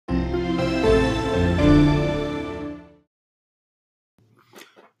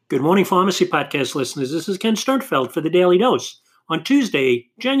Good morning, Pharmacy Podcast listeners. This is Ken Sternfeld for the Daily Dose on Tuesday,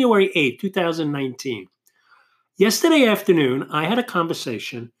 January 8th, 2019. Yesterday afternoon, I had a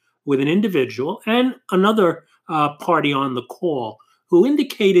conversation with an individual and another party on the call who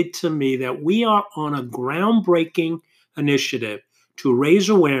indicated to me that we are on a groundbreaking initiative to raise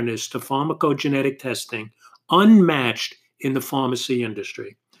awareness to pharmacogenetic testing unmatched in the pharmacy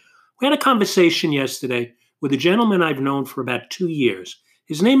industry. We had a conversation yesterday with a gentleman I've known for about 2 years.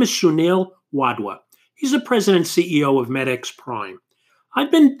 His name is Sunil Wadhwa. He's the president and CEO of MedXPrime.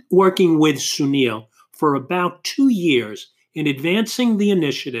 I've been working with Sunil for about 2 years in advancing the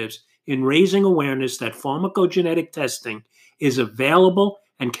initiatives in raising awareness that pharmacogenetic testing is available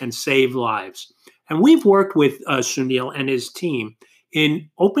and can save lives. And we've worked with Sunil and his team in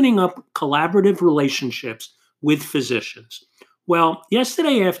opening up collaborative relationships with physicians. Well,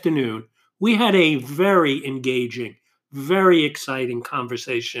 yesterday afternoon, we had a very engaging, very exciting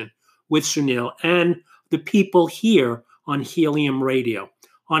conversation with Sunil and the people here on Helium Radio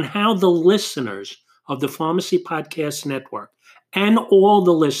on how the listeners of the Pharmacy Podcast Network and all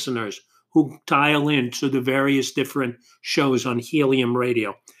the listeners who dial in to the various different shows on Helium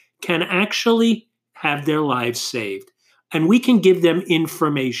Radio can actually have their lives saved. And we can give them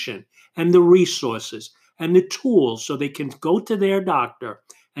information and the resources and the tools so they can go to their doctor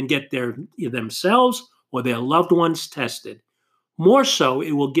and get themselves or their loved ones tested. More so,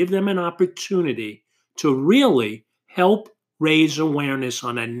 it will give them an opportunity to really help raise awareness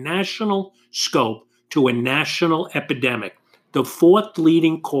on a national scope to a national epidemic, the fourth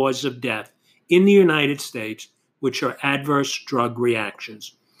leading cause of death in the United States, which are adverse drug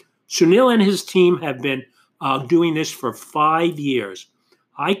reactions. Sunil and his team have been doing this for 5 years.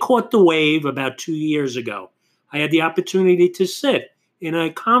 I caught the wave about 2 years ago. I had the opportunity to sit in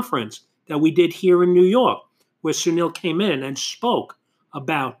a conference that we did here in New York, where Sunil came in and spoke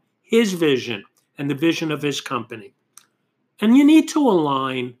about his vision and the vision of his company. And you need to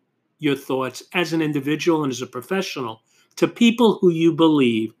align your thoughts as an individual and as a professional to people who you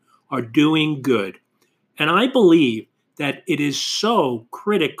believe are doing good. And I believe that it is so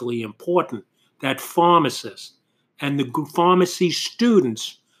critically important that pharmacists and the pharmacy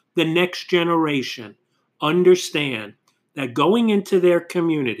students, the next generation, understand that going into their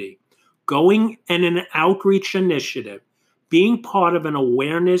community, going in an outreach initiative, being part of an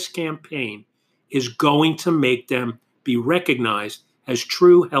awareness campaign is going to make them be recognized as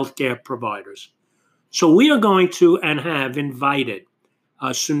true healthcare providers. So we are going to and have invited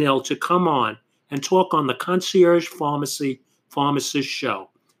Sunil to come on and talk on the Concierge Pharmacist Show,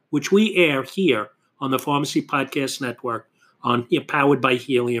 which we air here on the Pharmacy Podcast Network, powered by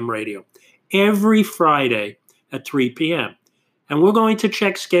Helium Radio, every Friday at 3 p.m. And we're going to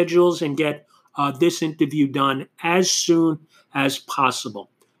check schedules and get this interview done as soon as possible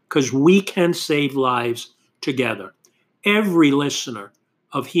because we can save lives together. Every listener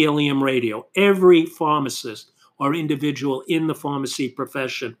of Helium Radio, every pharmacist or individual in the pharmacy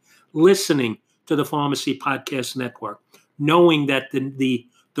profession listening to the Pharmacy Podcast Network, knowing that the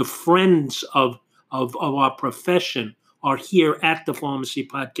friends of our profession are here at the Pharmacy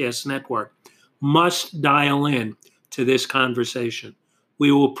Podcast Network, must dial in to this conversation.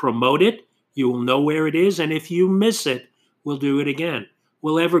 We will promote it. You will know where it is. And if you miss it, we'll do it again.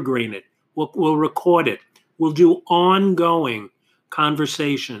 We'll evergreen it. We'll record it. We'll do ongoing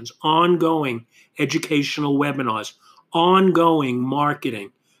conversations, ongoing educational webinars, ongoing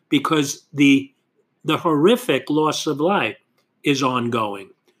marketing, because the horrific loss of life is ongoing.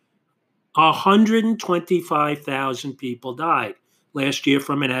 125,000 people died last year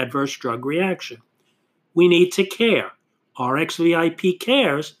from an adverse drug reaction. We need to care. RXVIP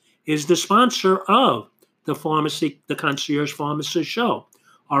Cares is the sponsor of the Concierge Pharmacist Show.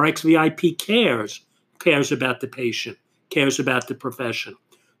 RXVIP cares about the patient, cares about the profession.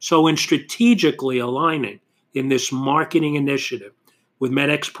 So in strategically aligning in this marketing initiative with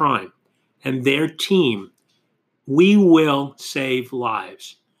MedXPrime and their team, we will save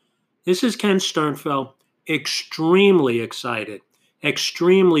lives. This is Ken Sternfeld, extremely excited,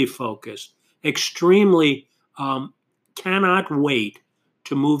 extremely focused, extremely cannot wait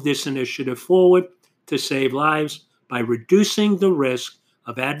to move this initiative forward to save lives by reducing the risk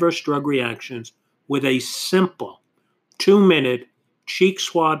of adverse drug reactions with a simple 2-minute cheek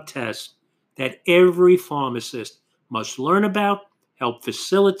swab test that every pharmacist must learn about, help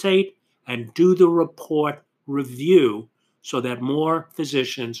facilitate, and do the report review so that more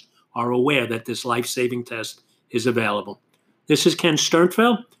physicians are aware that this life-saving test is available. This is Ken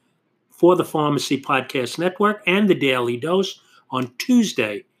Sternfeld for the Pharmacy Podcast Network and the Daily Dose on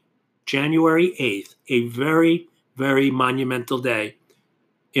Tuesday, January 8th, a very, very monumental day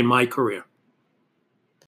in my career.